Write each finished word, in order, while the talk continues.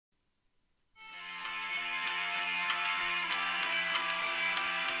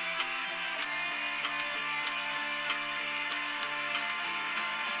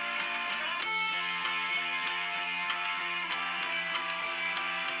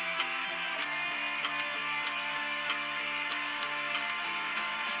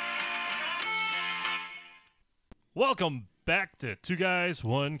Welcome back to Two Guys,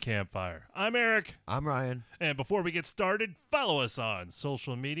 One Campfire. I'm Eric. I'm Ryan. And before we get started, follow us on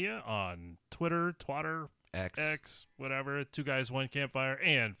social media on Twitter, Twatter, X, whatever, Two Guys, One Campfire,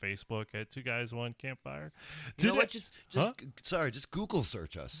 and Facebook at Two Guys, One Campfire. You know what? Just Google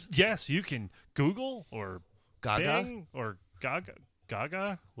search us. Yes, you can Google or Gaga? Bing or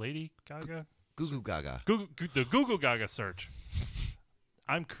Gaga, Lady Gaga. Google Gaga. The Google Gaga search.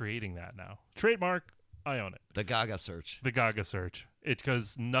 I'm creating that now. Trademark. I own it. The Gaga search. The Gaga search. It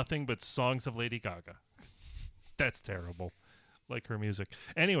goes nothing but songs of Lady Gaga. That's terrible. Like her music.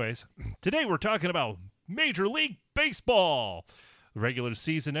 Anyways, today we're talking about Major League Baseball. The regular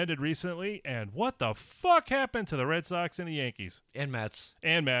season ended recently, and what the fuck happened to the Red Sox and the Yankees? And Mets.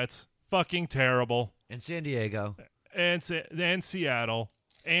 And Mets. Fucking terrible. And San Diego. And Seattle.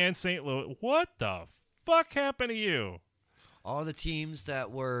 And St. Louis. What the fuck happened to you? All the teams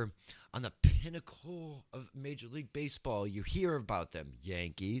that were on the pinnacle of Major League Baseball, you hear about them.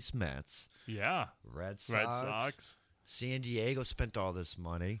 Yankees, Mets. Yeah. Red Sox. San Diego spent all this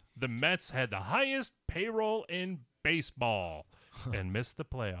money. The Mets had the highest payroll in baseball and missed the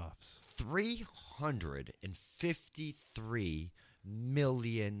playoffs. $353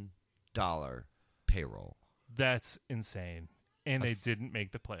 million payroll. That's insane. And they didn't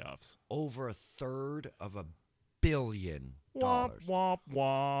make the playoffs. Over a third of $1 billion. Womp, womp,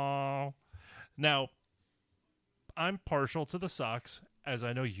 womp. Now, I'm partial to the Sox, as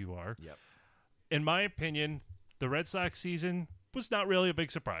I know you are. Yep. In my opinion, the Red Sox season was not really a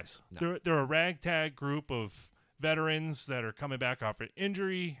big surprise. No. They're a ragtag group of veterans that are coming back off an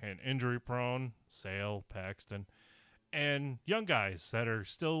injury and injury-prone, Sale, Paxton, and young guys that are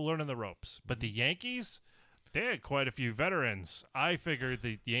still learning the ropes. But the Yankees, they had quite a few veterans. I figured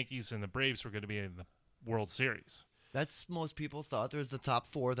the Yankees and the Braves were going to be in the World Series. That's most people thought. There's the top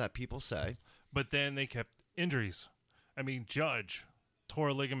four that people say. But then they kept injuries. I mean, Judge tore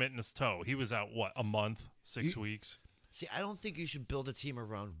a ligament in his toe. He was out, a month, 6 weeks? See, I don't think you should build a team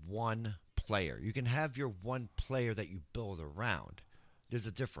around one player. You can have your one player that you build around. There's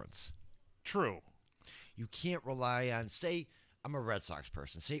a difference. True. You can't rely on, say, I'm a Red Sox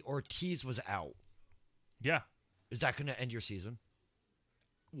person. Say Ortiz was out. Yeah. Is that going to end your season?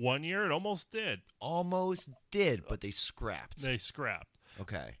 1 year, it almost did. Almost did, but they scrapped. They scrapped.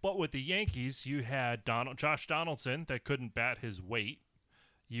 Okay. But with the Yankees, you had Josh Donaldson that couldn't bat his weight.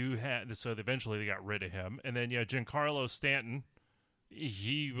 So eventually they got rid of him. And then you had Giancarlo Stanton.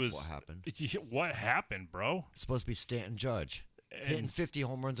 He was... What happened? What happened, bro? It's supposed to be Stanton Judge. Hitting 50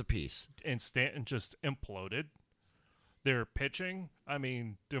 home runs apiece. And Stanton just imploded. Their pitching, I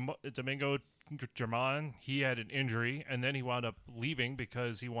mean, Domingo Germán, he had an injury, and then he wound up leaving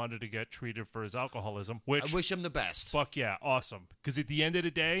because he wanted to get treated for his alcoholism, which... I wish him the best. Fuck yeah, awesome. Because at the end of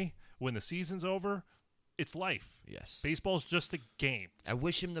the day, when the season's over, it's life. Yes. Baseball's just a game. I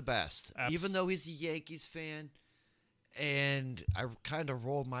wish him the best. Even though he's a Yankees fan, and I kind of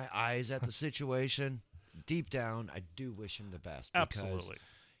rolled my eyes at the situation, deep down, I do wish him the best. Because Absolutely.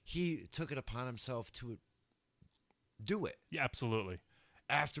 he took it upon himself to do it. Yeah, absolutely.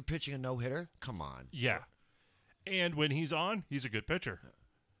 After pitching a no-hitter? Come on. Yeah. And when he's on, he's a good pitcher.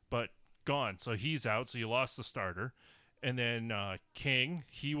 But gone. So he's out, so you lost the starter. And then King,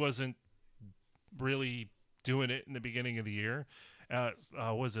 he wasn't really doing it in the beginning of the year.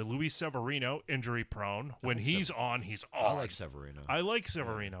 Was it Luis Severino, injury prone? When he's on, he's on. I like Severino. I like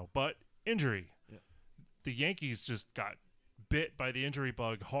Severino, but injury. Yeah. The Yankees just got bit by the injury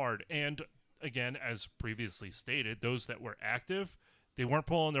bug hard. And again, as previously stated, those that were active, they weren't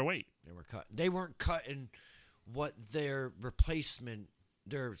pulling their weight. They weren't cutting what their replacement,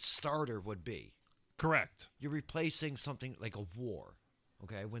 their starter would be. Correct. You're replacing something like a WAR,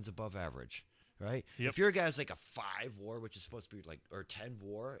 okay? Wins above average, right? Yep. If your guy's like a 5 WAR, which is supposed to be like, or 10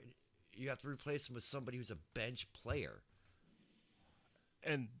 WAR, you have to replace him with somebody who's a bench player.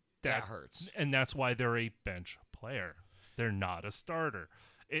 And that hurts. And that's why they're a bench player. They're not a starter.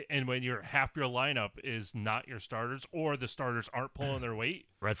 And when half your lineup is not your starters, or the starters aren't pulling their weight.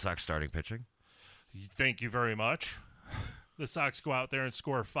 Red Sox starting pitching. Thank you very much. The Sox go out there and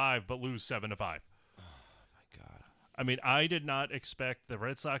score 5, but lose 7-5. Oh, my God. I mean, I did not expect the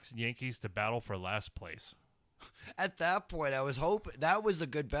Red Sox and Yankees to battle for last place. At that point, I was hoping that was a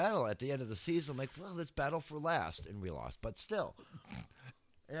good battle at the end of the season. I'm like, well, let's battle for last. And we lost. But still,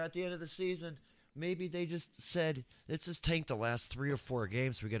 and at the end of the season, maybe they just said, let's just tank the last 3 or 4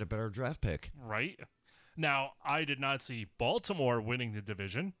 games so we get a better draft pick. Right. Now, I did not see Baltimore winning the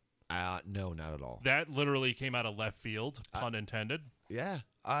division. No, not at all. That literally came out of left field, pun intended. Yeah.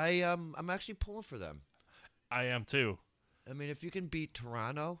 I'm actually pulling for them. I am too. I mean, if you can beat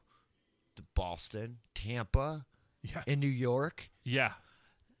Toronto, Boston, Tampa, Yeah. in New York. Yeah.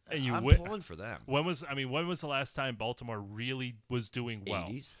 And I'm win. pulling for them. When was the last time Baltimore really was doing well?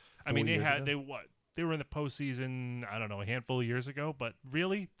 80s. I mean, 4 years ago. they were in the postseason, I don't know, a handful of years ago, but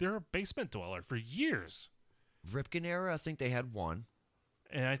really they're a basement dweller for years. Ripken era, I think they had one,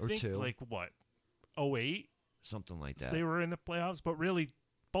 And I Or think two. like what, 08, something like that. they were in the playoffs, but really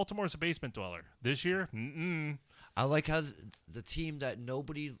Baltimore's a basement dweller. This year, I like how the team that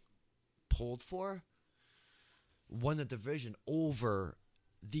nobody pulled for won the division over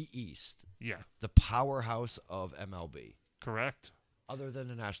the East, yeah, the powerhouse of MLB, correct. other than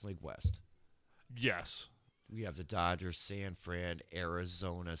the National League West. Yes. We have the Dodgers, San Fran,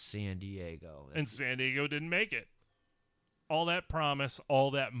 Arizona, San Diego. And San Diego didn't make it. All that promise,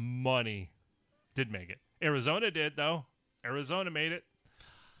 all that money did make it. Arizona did, though. Arizona made it.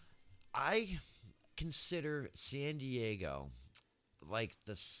 I consider San Diego like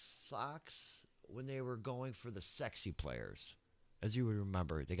the Sox when they were going for the sexy players. As you would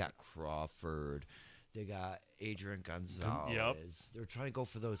remember, they got Crawford, they got Adrian Gonzalez. They were trying to go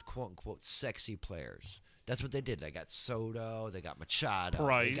for those quote-unquote sexy players. That's what they did. They got Soto, they got Machado,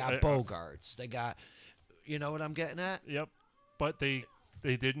 Right. they got Bogarts, they got, you know what I'm getting at? Yep. But they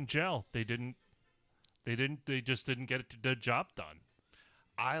didn't gel. They just didn't get the job done.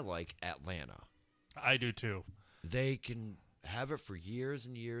 I like Atlanta. I do too. They can have it for years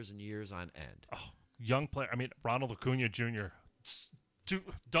and years and years on end. Oh, young player. I mean, Ronald Acuna Jr.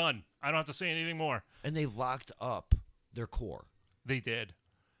 Done. I don't have to say anything more. And they locked up their core. They did.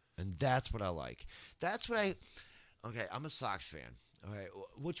 And that's what I like. Okay, I'm a Sox fan. All right,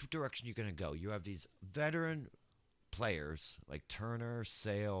 which direction you going to go? You have these veteran players like Turner,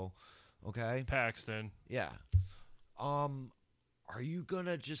 Sale, okay? Paxton. Yeah. Are you going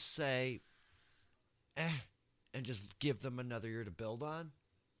to just say, and just give them another year to build on?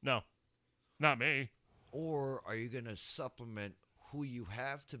 No. Not me. Or are you going to supplement who you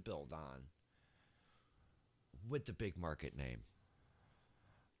have to build on with the big market name?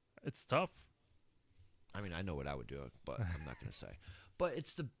 It's tough. I mean, I know what I would do, but I'm not going to say. But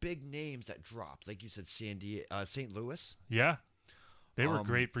it's the big names that dropped. Like you said, St. Louis. Yeah. They were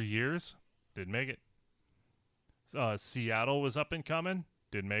great for years. Didn't make it. Seattle was up and coming.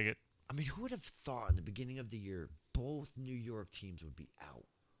 Didn't make it. I mean, who would have thought in the beginning of the year both New York teams would be out?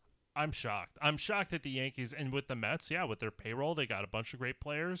 I'm shocked. I'm shocked at the Yankees and with the Mets. Yeah, with their payroll, they got a bunch of great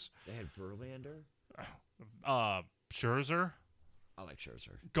players. They had Verlander. Scherzer. I like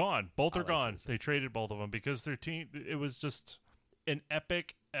Scherzer. Gone. Both I are like gone. Scherzer. They traded both of them because their team. It was just an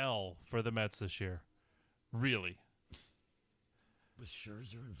epic L for the Mets this year. Really. With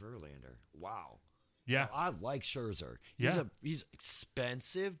Scherzer and Verlander. Wow. Yeah. Now, I like Scherzer. He's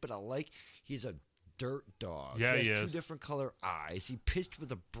expensive, but he's a dirt dog. Yeah, he has he two is. different color eyes. He pitched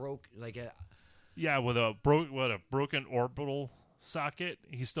with a Yeah, with a broken orbital socket,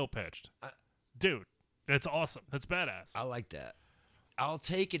 he still pitched. Dude, that's awesome. That's badass. I like that. I'll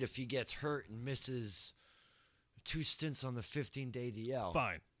take it if he gets hurt and misses 2 stints on the 15-day DL.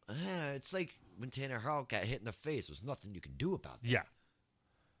 Fine. It's like when Tanner Houck got hit in the face. There's nothing you can do about that. Yeah.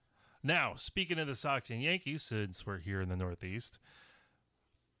 Now, speaking of the Sox and Yankees, since we're here in the Northeast,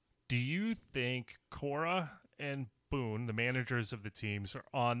 do you think Cora and Boone, the managers of the teams, are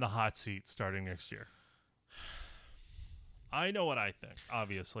on the hot seat starting next year? I know what I think.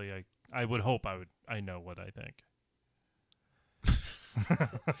 Obviously, I would hope I know what I think.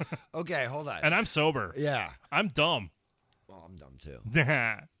 Okay, hold on. And I'm sober. Yeah. I'm dumb. Well, I'm dumb too.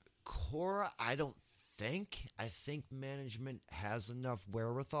 Yeah. Cora, I don't think. I think management has enough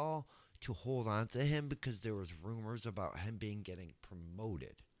wherewithal to hold on to him because there was rumors about him getting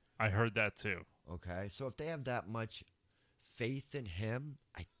promoted. I heard that too. Okay, so if they have that much faith in him,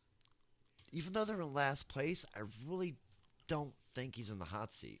 even though they're in last place, I really don't think he's in the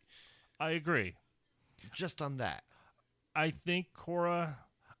hot seat. I agree. Just on that. I think Cora,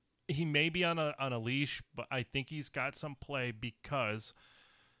 he may be on a leash, but I think he's got some play because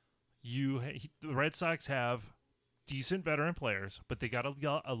the Red Sox have decent veteran players, but they got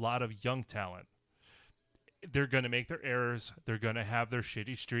a lot of young talent. They're going to make their errors. They're going to have their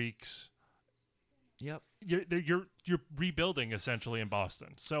shitty streaks. Yep. You're rebuilding essentially in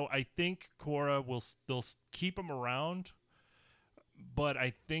Boston, so I think Cora they'll keep him around. But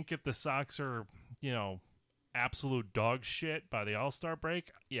I think if the Sox are absolute dog shit by the All-Star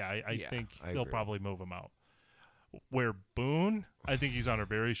break, I think they'll agree. probably move him out. Where Boone, I think he's on a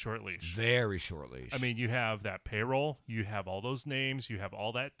very short leash. Very short leash. I mean, you have that payroll, you have all those names, you have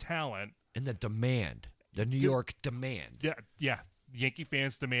all that talent. and the demand, the New York demand. Yeah. Yankee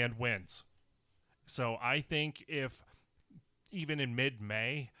fans demand wins. So I think if even in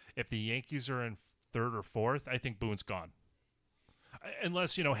mid-May, if the Yankees are in third or fourth, I think Boone's gone.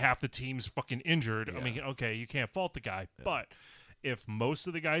 Unless, half the team's fucking injured. Yeah. I mean, okay, you can't fault the guy. Yeah. But if most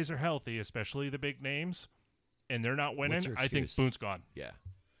of the guys are healthy, especially the big names, and they're not winning, your I think excuse? Boone's gone. Yeah.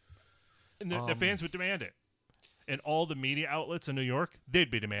 And the fans would demand it. And all the media outlets in New York,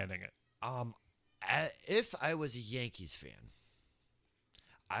 they'd be demanding it. If I was a Yankees fan,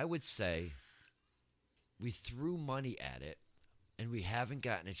 I would say we threw money at it, and we haven't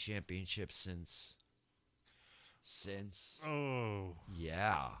gotten a championship since. Oh,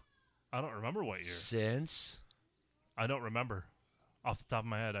 Yeah. I don't remember what year. Since. I don't remember. Off the top of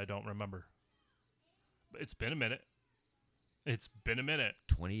my head, I don't remember. But it's been a minute.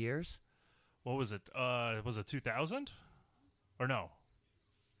 20 years? What was it? Was it 2000? Or no?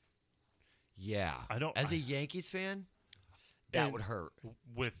 Yeah. I As a Yankees fan, that And- would hurt.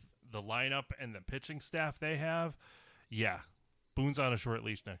 With the lineup and the pitching staff they have, yeah. Boone's on a short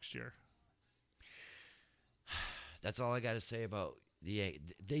leash next year. That's all I got to say about they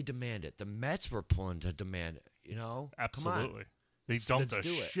demand it. The Mets were pulling to demand it, Come on. Absolutely. They Let's dumped a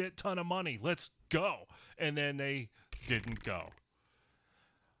do it. shit ton of money. Let's go. And then they didn't go.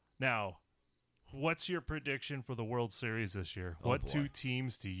 Now, what's your prediction for the World Series this year? Oh, What boy. two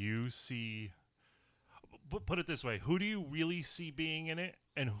teams do you see? Put it this way. Who do you really see being in it,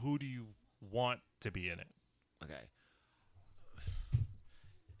 and who do you want to be in it? Okay.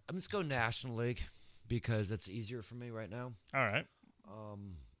 I'm just go National League because that's easier for me right now. All right.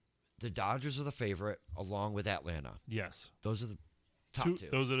 The Dodgers are the favorite, along with Atlanta. Yes. Those are the top two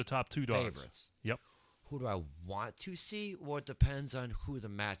Those are the top two dogs. favorites. Yep. Who do I want to see? Well, it depends on who the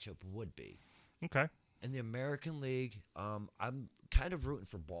matchup would be. Okay. In the American League, I'm kind of rooting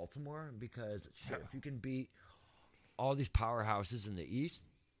for Baltimore because shit, if you can beat all these powerhouses in the East,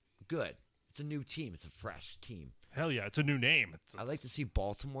 good. It's a new team. It's a fresh team. Hell yeah. It's a new name. I like to see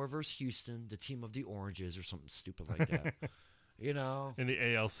Baltimore versus Houston, the team of the Oranges or something stupid like that. in the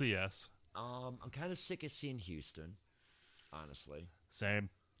ALCS. I'm kind of sick of seeing Houston, honestly. Same.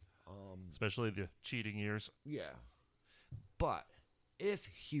 Especially the cheating years. Yeah. But if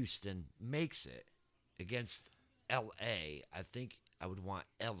Houston makes it against LA, I think I would want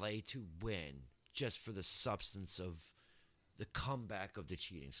LA to win just for the substance of the comeback of the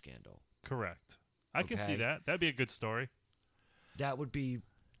cheating scandal. Correct. I can see Okay. that. That'd be a good story. That would be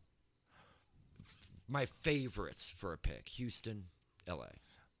my favorites for a pick. Houston, LA.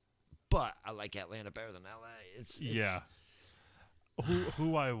 But I like Atlanta better than LA. It's Yeah.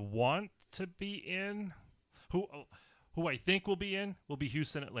 Who I want to be in, who I think will be in, will be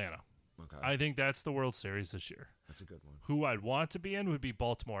Houston, Atlanta. Okay. I think that's the World Series this year. That's a good one. Who I'd want to be in would be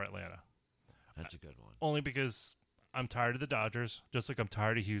Baltimore, Atlanta. That's a good one. Only because I'm tired of the Dodgers, just like I'm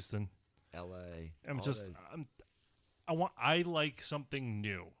tired of Houston. LA. I like something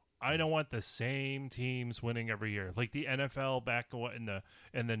new. I don't want the same teams winning every year. Like the NFL back in the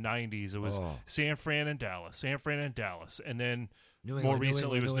 90s, it was San Fran and Dallas, and then New more England,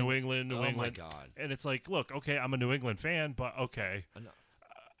 recently it was New England. Oh my God. And it's like, look, okay, I'm a New England fan, but okay,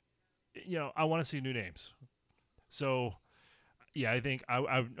 I want to see new names. So, yeah, I think I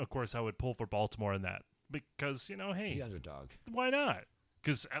of course I would pull for Baltimore in that because hey, The underdog. why not?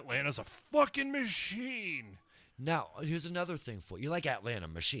 Because Atlanta's a fucking machine. Now, here's another thing for you. You like Atlanta,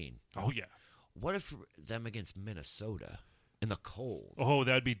 machine. Oh yeah. What if them against Minnesota in the cold? Oh,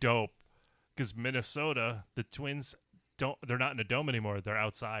 that'd be dope. Because Minnesota, the Twins they're not in a dome anymore. They're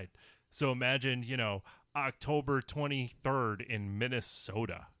outside. So imagine, October 23rd in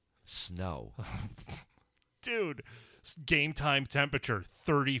Minnesota. Snow. Dude, game time temperature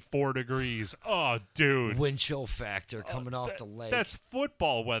 34 degrees. Oh, dude. Wind chill factor coming off the lake. That's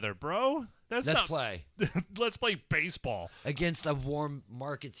football weather, bro. Let's play. Let's play baseball. Against a warm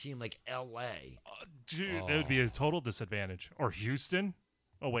market team like L.A. Dude, that would be a total disadvantage. Or Houston.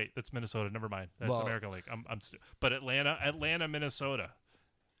 Oh wait, that's Minnesota. Never mind. That's Well- American League. But Atlanta, Minnesota.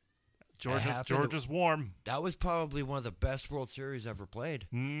 happened- Georgia's warm. That was probably one of the best World Series ever played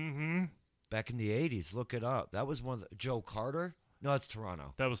Mm-hmm. back in the 80s. Look it up. That was one of the, Joe Carter? No, it's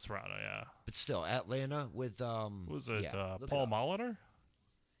Toronto. That was Toronto. Yeah. But still, Atlanta with Was it yeah, look Paul it up. Molitor?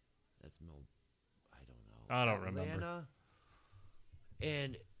 That's I don't know. I don't remember. Atlanta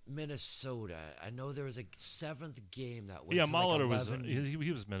and Minnesota. I know there was a seventh game that went Yeah, to Molitor like was 11.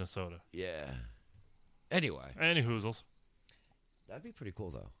 he was Minnesota. Yeah. Anyway, Any hoozles. that'd be pretty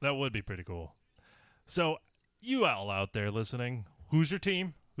cool though. That would be pretty cool. So, you all out there listening, who's your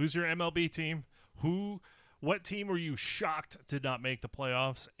team? Who's your MLB team? What team were you shocked did not make the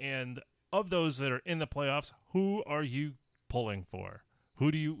playoffs? And of those that are in the playoffs, who are you pulling for?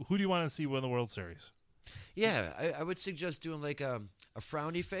 Who do you want to see win the World Series? Yeah, I would suggest doing like a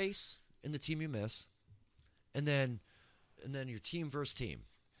frowny face and the team you miss, and then your team versus team,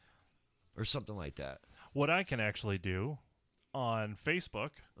 or something like that. What I can actually do on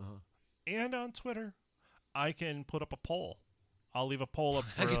Facebook Uh-huh. and on Twitter, I can put up a poll. I'll leave a poll up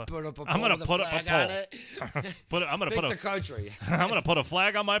for I can put up a I'm poll gonna with a put up a flag on poll. it. I'm gonna Pick put the a country. I'm gonna put a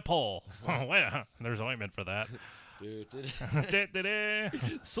flag on my pole. Wait, there's ointment for that.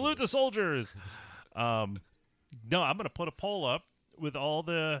 Salute the soldiers. No, I'm gonna put a poll up with all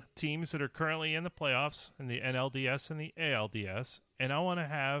the teams that are currently in the playoffs in the NLDS and the ALDS, and I want to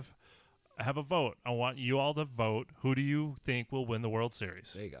have a vote. I want you all to vote. Who do you think will win the World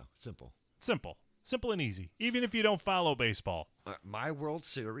Series? There you go. Simple. Simple and easy. Even if you don't follow baseball. My World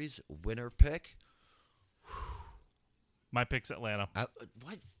Series winner pick. My pick's Atlanta.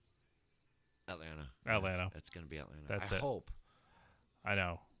 What? Atlanta. Atlanta. That's going to be Atlanta. That's I it. hope. I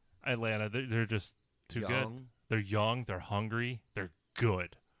know. Atlanta. They're just too good. Young. They're young. They're hungry. They're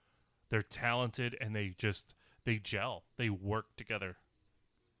good. They're talented, and they gel. They work together.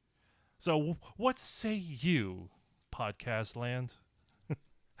 So, what say you, podcast land?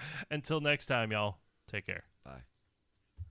 Until next time, y'all. Take care. Bye.